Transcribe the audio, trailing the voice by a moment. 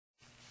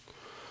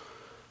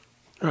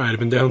Alright, I've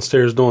been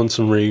downstairs doing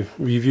some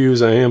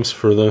reviews of amps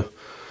for the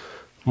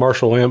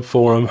Marshall Amp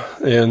Forum,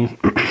 and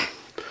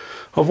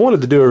I've wanted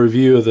to do a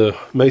review of the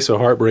Mesa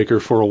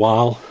Heartbreaker for a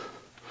while.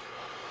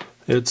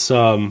 It's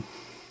not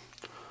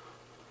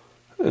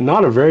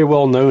a very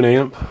well known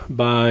amp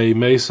by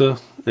Mesa,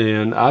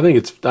 and I think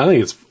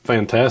it's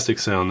fantastic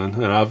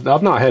sounding. And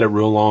I've not had it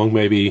real long,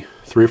 maybe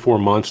 3 or 4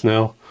 months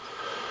now.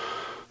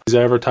 It's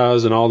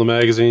advertised in all the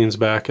magazines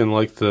back in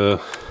like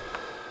the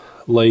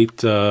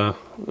late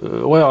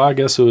well, I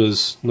guess it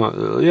was not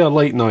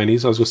late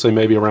 90s. I was gonna say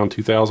maybe around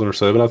 2000 or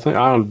so, but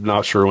I'm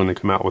not sure when they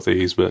come out with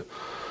these, but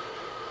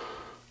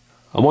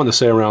I want to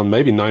say around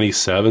maybe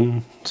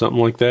 97,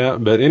 something like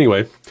that. But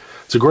anyway,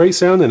 it's a great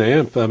sounding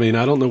amp. I mean,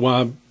 I don't know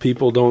why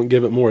people don't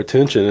give it more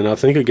attention, and I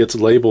think it gets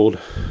labeled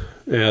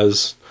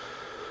as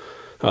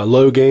a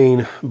low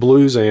gain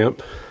blues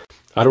amp.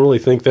 I don't really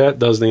think that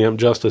does the amp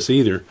justice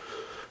either.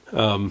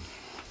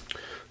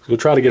 We'll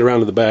try to get around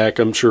to the back.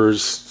 I'm sure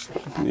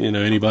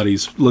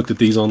anybody's looked at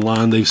these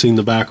online, they've seen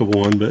the back of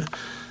one, but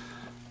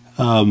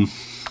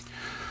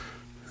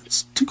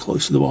it's too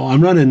close to the wall.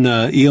 I'm running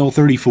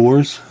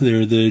EL34s.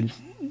 They're the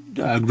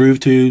groove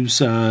tubes.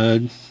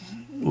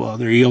 Well,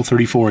 they're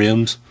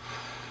EL34Ms,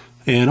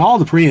 and all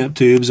the preamp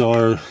tubes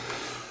are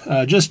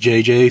just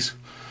JJs.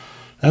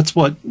 That's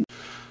what.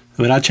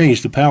 I mean, I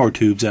changed the power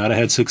tubes out. I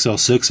had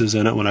 6L6s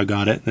in it when I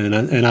got it,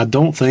 and I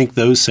don't think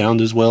those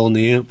sound as well in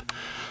the amp.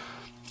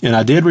 And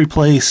I did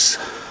replace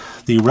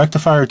the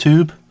rectifier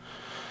tube.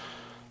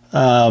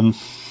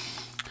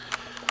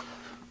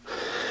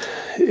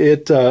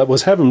 It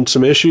was having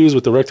some issues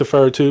with the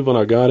rectifier tube when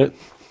I got it,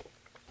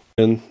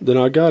 and then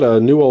I got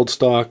a new old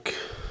stock,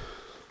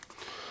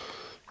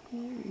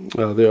 an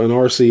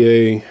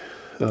RCA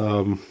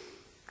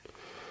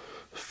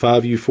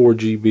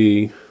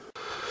 5U4GB.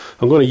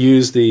 I'm going to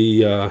use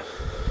the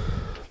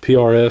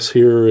PRS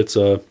here.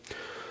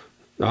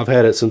 I've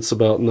had it since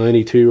about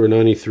 92 or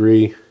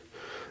 93.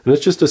 And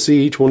it's just a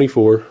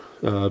CE24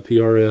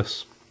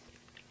 PRS.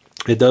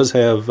 It does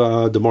have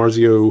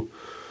DiMarzio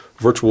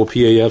virtual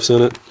PAFs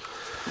in it.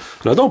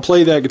 And I don't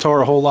play that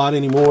guitar a whole lot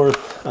anymore.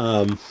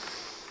 And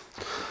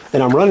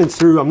I'm not running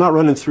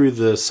through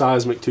the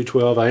Seismic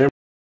 212. I am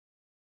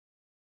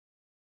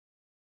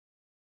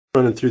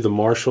running through the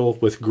Marshall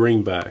with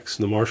greenbacks,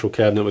 the Marshall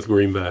cabinet with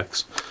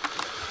greenbacks.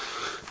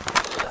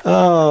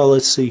 Oh,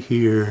 let's see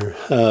here.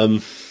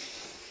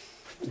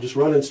 Just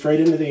running straight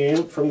into the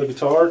amp from the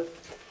guitar.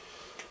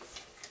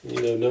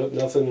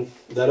 Nothing.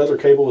 That other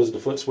cable is the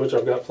foot switch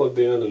I've got plugged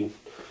in, and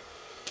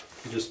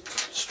just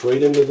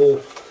straight into the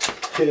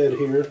head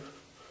here.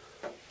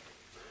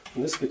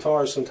 And this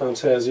guitar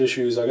sometimes has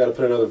issues. I got to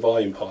put another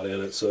volume pot in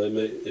it, so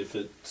if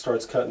it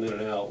starts cutting in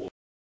and out.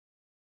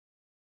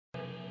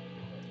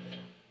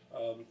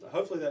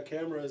 Hopefully that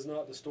camera is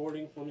not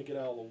distorting. Let me get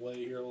out of the way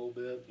here a little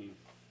bit.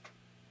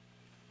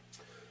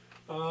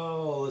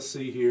 Oh, let's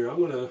see here.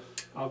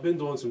 I've been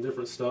doing some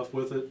different stuff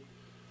with it.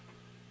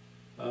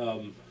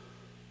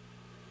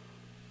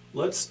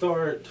 Let's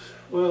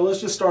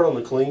just start on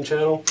the clean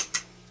channel.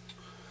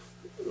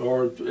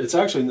 Or it's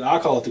actually, I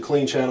call it the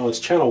clean channel. It's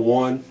channel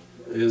 1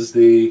 is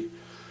the,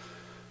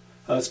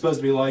 it's supposed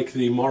to be like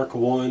the Mark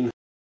 1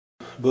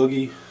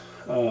 Boogie.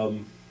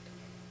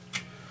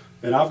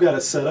 And I've got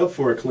it set up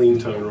for a clean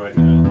tone right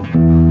now.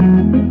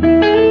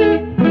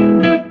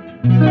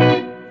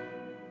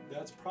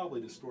 That's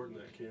probably distorting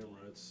that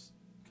camera. It's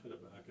kind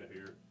of back of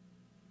here.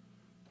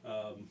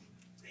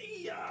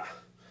 Yeah.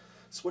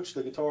 Switch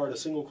the guitar to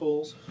single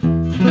coils.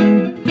 Mic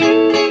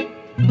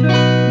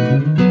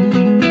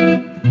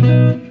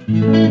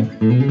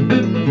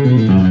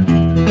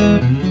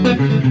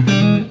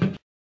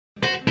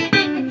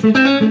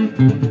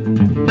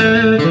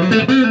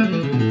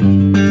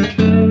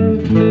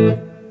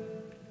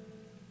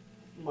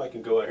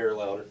can go a hair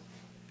louder.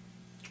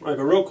 Alright,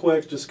 but real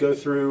quick, just go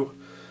through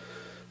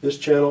this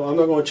channel. I'm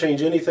not going to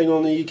change anything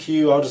on the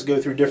EQ. I'll just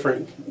go through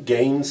different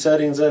gain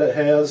settings that it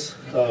has.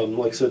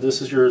 Like I said,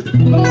 this is your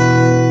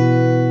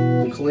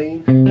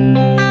clean.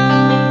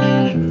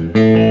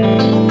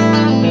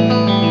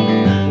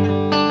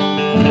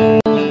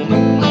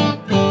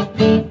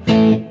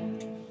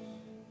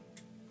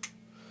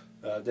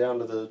 Down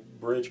to the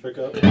bridge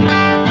pickup. And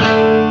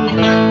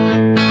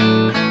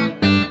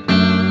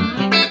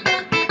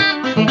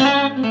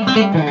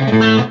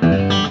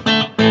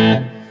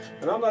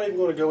I'm not even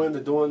going to go into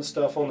doing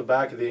stuff on the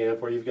back of the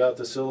amp where you've got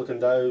the silicon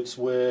diode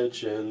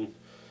switch and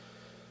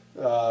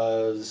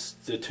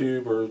the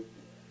tube or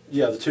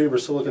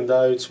silicon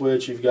diode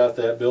switch. You've got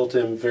that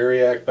built-in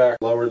variac back,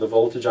 lower the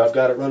voltage. I've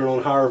got it running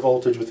on higher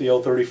voltage with the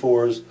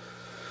L34s,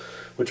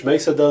 which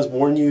Mesa does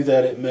warn you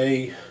that it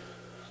may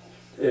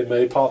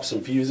pop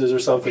some fuses or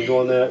something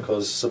doing that,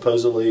 because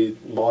supposedly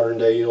modern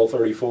day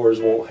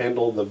L34s won't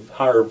handle the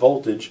higher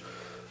voltage.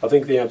 I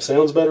think the amp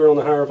sounds better on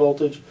the higher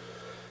voltage,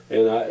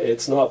 and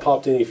it's not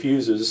popped any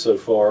fuses so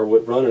far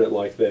with running it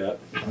like that.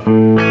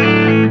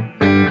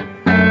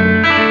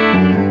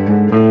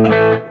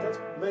 That's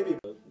maybe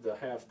the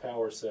half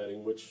power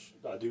setting, which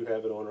I do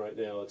have it on right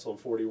now. It's on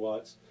 40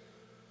 watts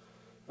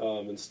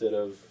instead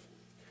of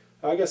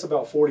I guess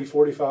about 40,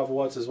 45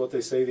 watts is what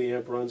they say the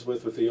amp runs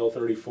with the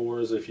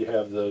L34s. If you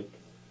have the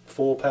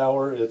full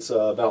power, it's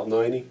about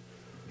 90.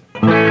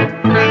 Like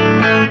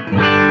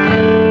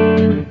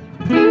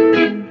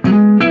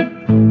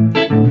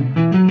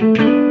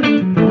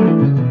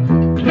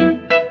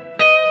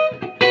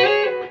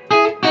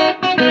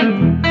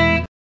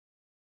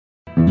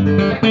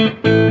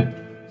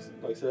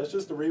I said, that's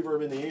just the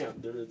reverb in the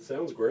amp. It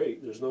sounds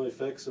great. There's no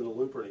effects in the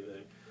loop or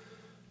anything.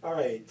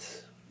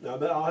 Alright, now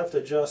I'll have to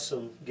adjust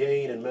some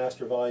gain and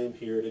master volume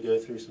here to go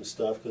through some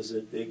stuff because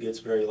it gets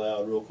very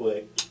loud real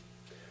quick.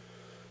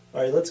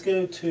 Alright, let's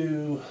go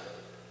to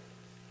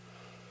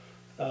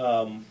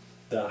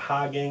the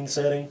high gain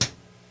setting.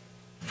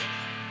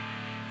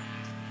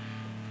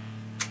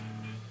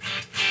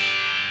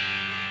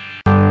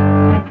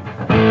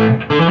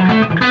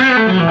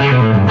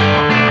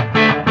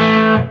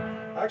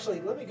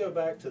 Actually, let me go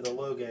back to the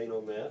low gain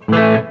on that.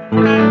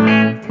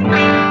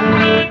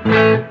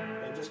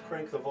 And just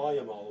crank the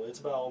volume all the way. It's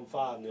about on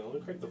 5 now. Let me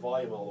crank the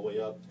volume all the way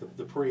up,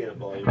 the preamp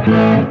volume. Cut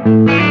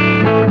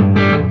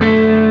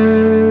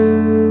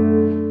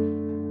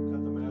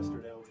the master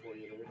down for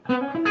you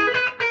there.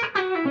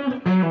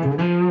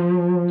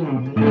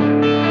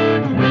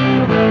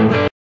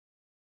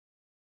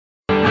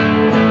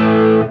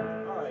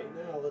 Alright,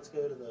 now let's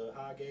go to the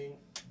high gain.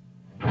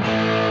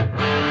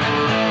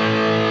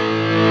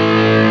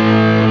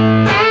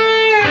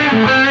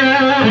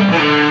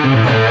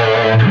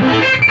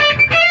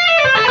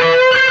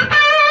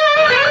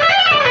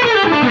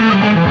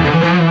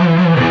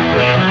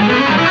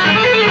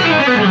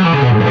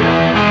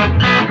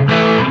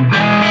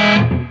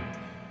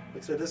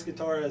 So this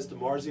guitar has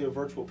DiMarzio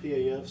virtual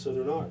PAF, so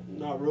they're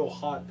not real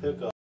hot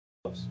pickups.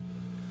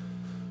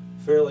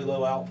 Fairly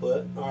low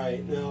output.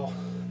 Alright, now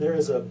there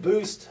is a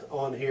boost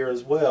on here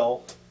as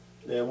well,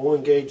 and we'll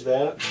engage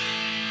that.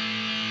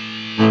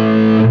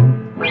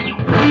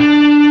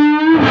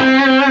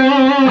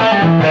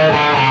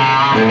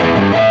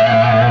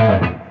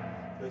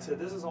 Like I said,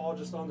 this is all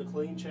just on the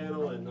clean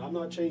channel, and I'm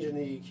not changing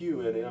the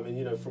EQ in it. I mean,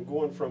 you know, from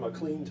going from a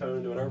clean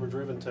tone to an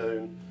overdriven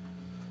tone,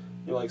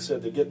 you know, like I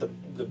said, to get the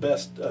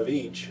best of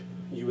each,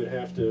 you would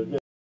have to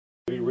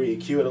maybe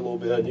re-EQ it a little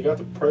bit. And you got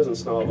the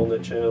presence knob on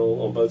that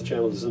channel, on both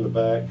channels in the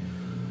back.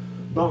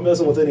 Not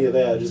messing with any of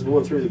that, just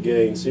going through the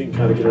gain so you can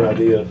kind of get an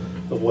idea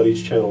of what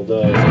each channel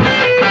does.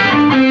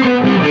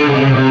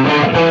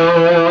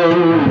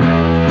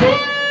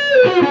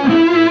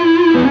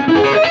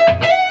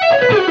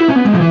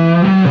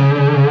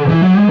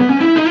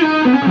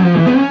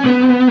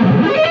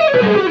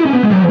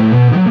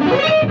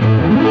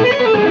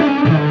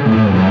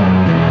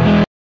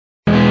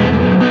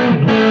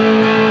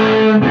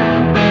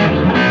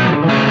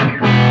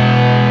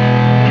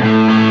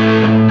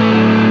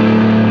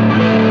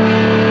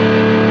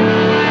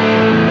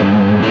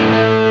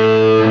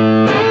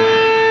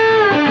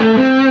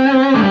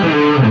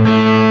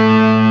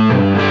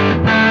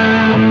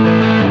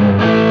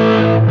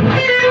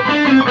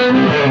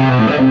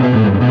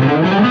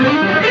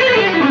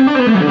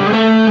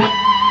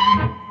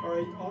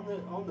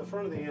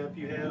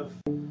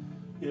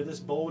 This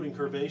bold and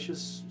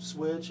curvaceous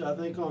switch. I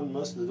think on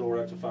most of the door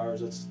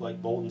rectifiers it's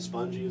like bold and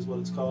spongy is what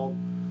it's called.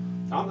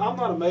 I'm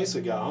not a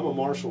Mesa guy, I'm a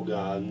Marshall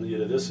guy, and you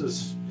know, this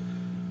is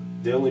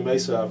the only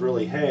Mesa I've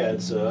really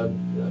had, so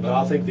but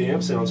I think the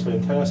amp sounds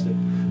fantastic.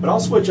 But I'll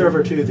switch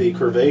over to the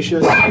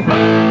curvaceous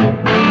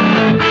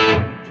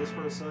just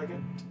for a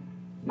second.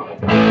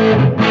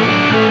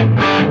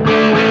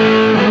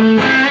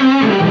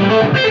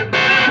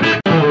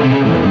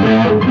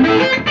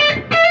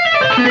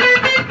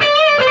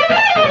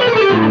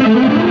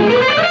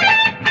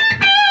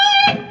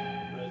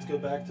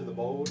 Back to the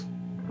bold.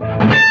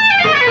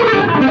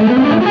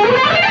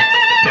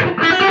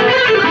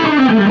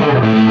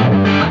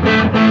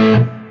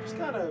 Just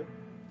kind of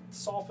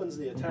softens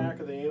the attack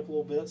of the amp a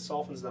little bit,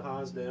 softens the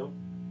highs down.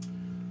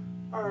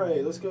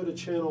 Alright, let's go to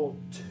channel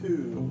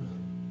 2.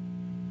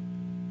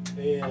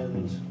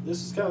 And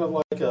this is kind of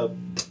like a,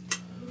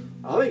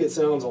 I think it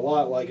sounds a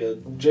lot like a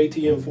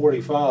JTM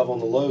 45 on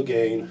the low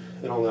gain,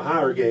 and on the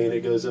higher gain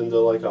it goes into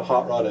like a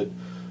hot rodded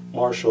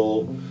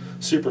Marshall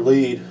super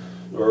lead.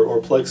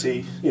 Or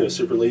plexi, you know,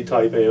 super lead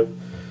type amp.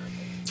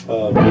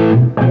 There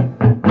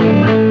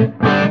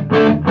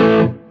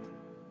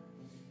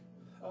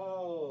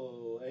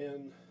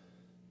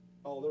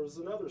was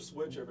another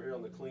switch over here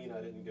on the clean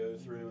I didn't go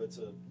through. It's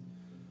a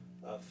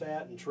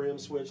fat and trim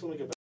switch. Let me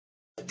go back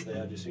to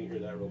that just so you can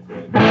hear that real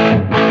quick.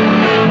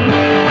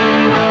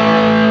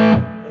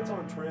 That's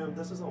on trim.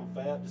 This is on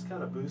fat. Just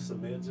kind of boost some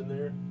mids in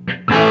there.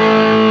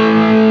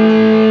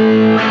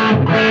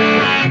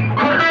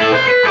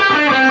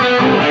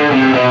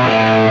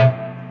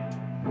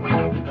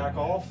 Back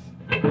off.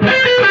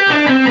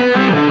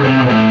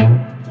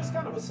 Just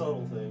kind of a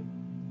subtle thing.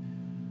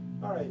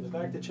 Alright,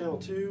 back to channel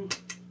 2.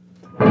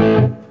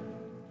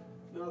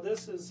 Now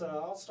this is,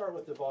 I'll start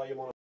with the volume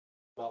on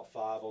about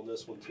 5 on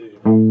this one too.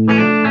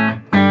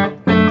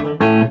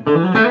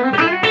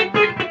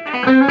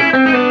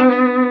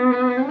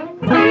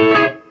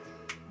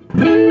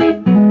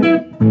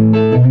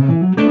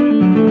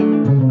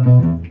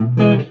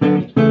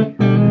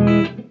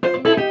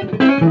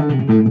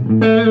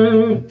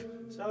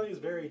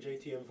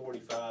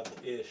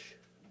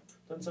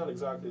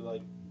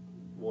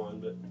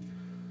 of it.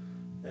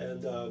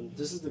 And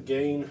this is the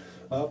gain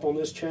up on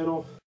this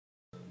channel.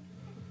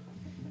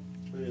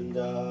 And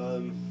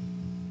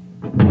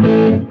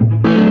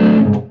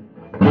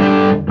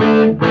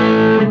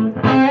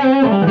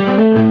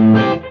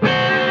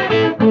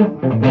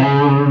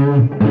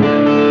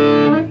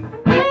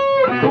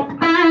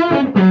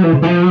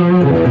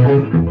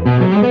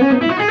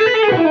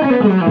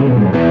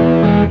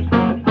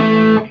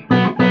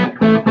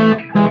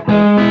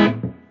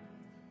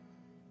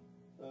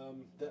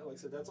like I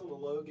said, that's on the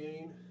low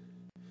gain.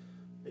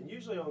 And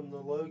usually on the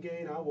low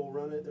gain, I will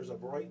run it. There's a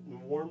bright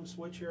and warm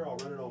switch here. I'll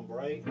run it on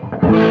bright.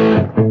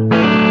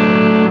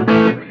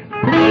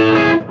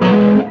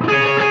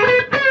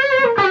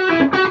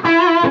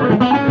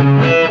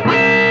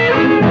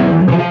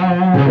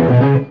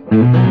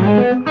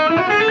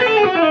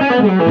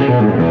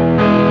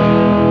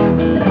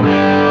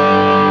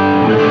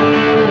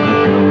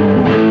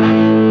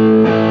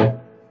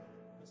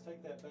 Let's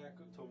take that back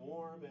to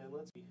warm and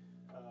let's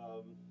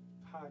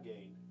high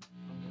gain.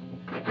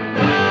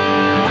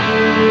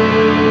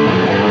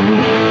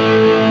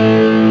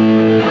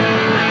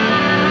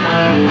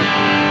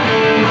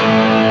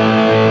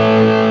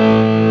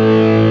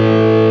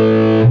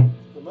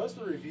 Most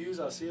of the reviews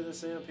I see of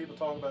this amp, people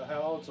talk about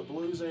how it's a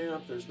blues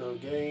amp, there's no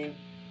gain.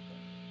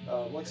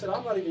 Like I said,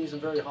 I'm not even using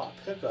very hot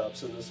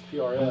pickups in this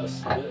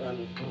PRS. And,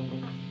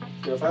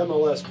 you know, if I had my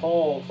Les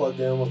Paul plugged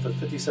in with a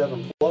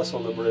 57 plus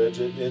on the bridge,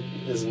 it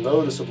is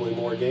noticeably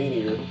more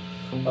gainier.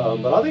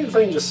 But I think the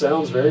thing just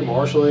sounds very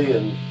Marshall-y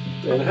and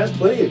it has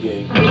plenty of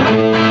gain.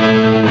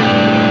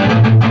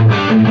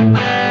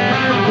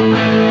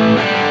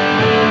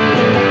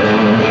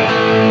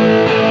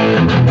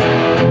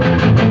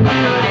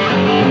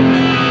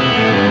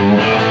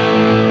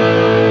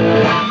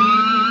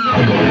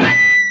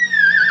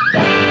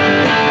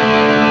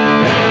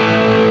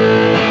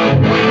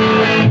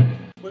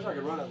 Wish I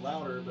could run it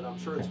louder, but I'm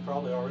sure it's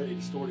probably already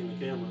distorting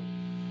the camera.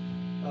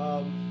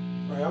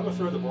 Alright, I'm going to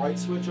throw the bright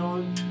switch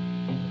on.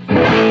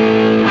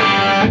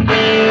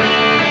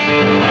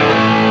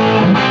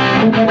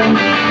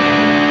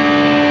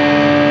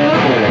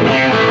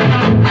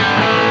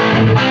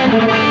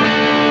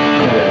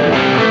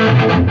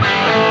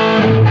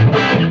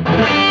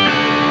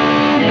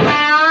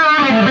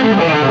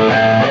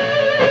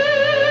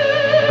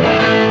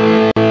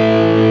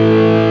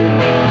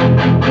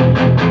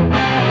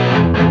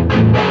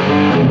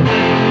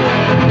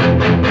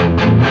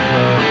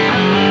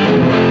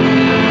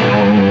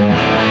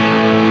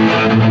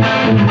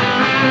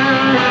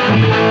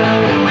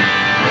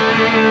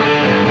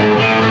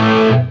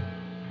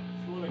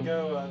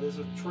 There's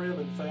a trim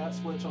and fat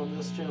switch on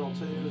this channel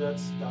too.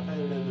 I've had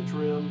it in the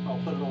trim. I'll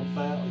put it on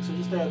fat. So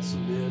just add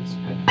some mids.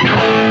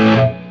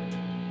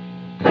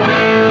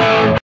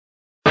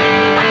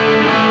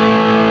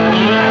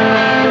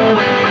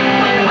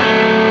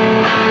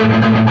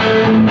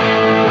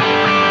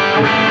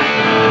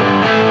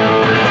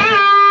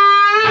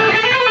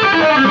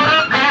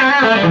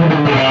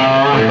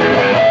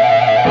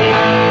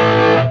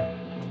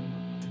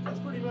 That's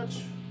pretty much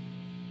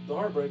the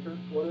Heartbreaker,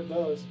 what it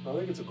does. I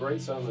think it's a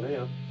great sounding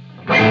amp.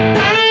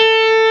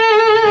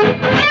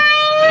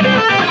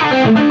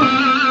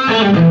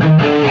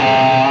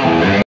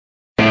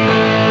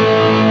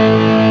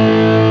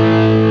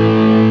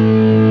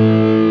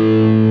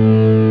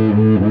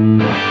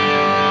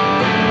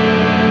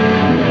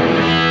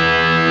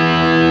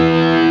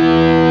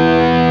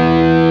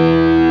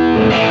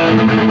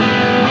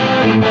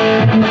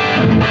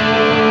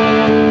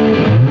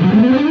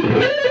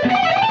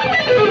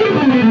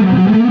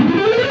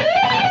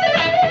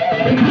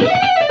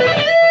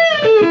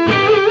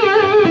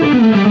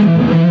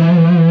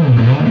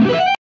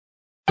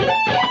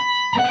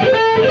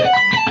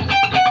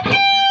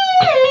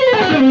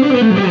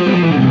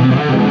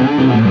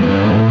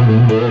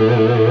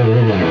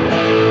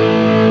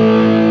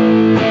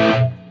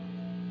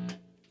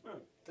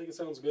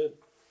 Sounds good.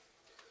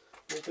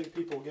 I think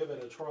people will give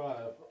it a try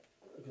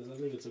because I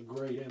think it's a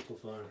great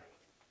amplifier.